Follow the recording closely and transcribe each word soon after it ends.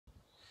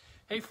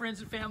Hey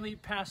friends and family,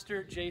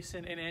 Pastor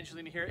Jason and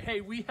Angelina here. Hey,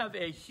 we have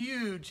a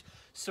huge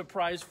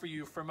surprise for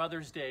you for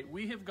Mother's Day.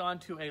 We have gone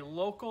to a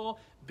local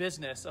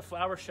business, a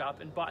flower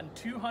shop, and bought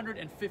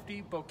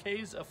 250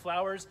 bouquets of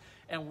flowers,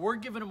 and we're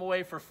giving them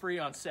away for free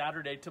on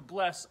Saturday to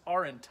bless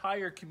our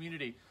entire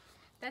community.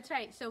 That's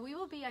right. So we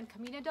will be on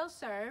Camino Del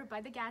Sur by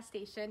the gas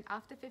station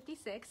off the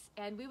 56,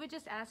 and we would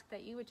just ask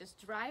that you would just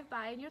drive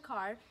by in your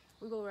car.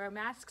 We will wear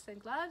masks and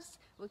gloves.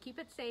 We'll keep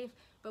it safe,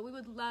 but we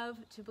would love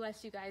to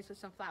bless you guys with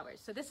some flowers.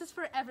 So this is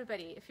for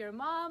everybody. If you're a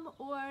mom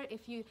or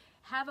if you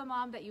have a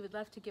mom that you would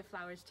love to give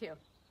flowers to.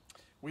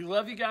 We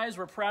love you guys.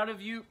 We're proud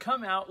of you.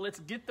 Come out. Let's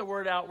get the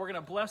word out. We're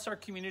going to bless our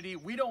community.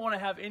 We don't want to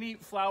have any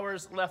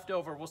flowers left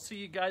over. We'll see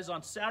you guys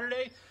on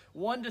Saturday,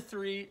 1 to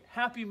 3.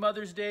 Happy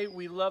Mother's Day.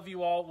 We love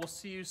you all. We'll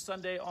see you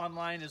Sunday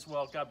online as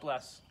well. God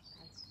bless.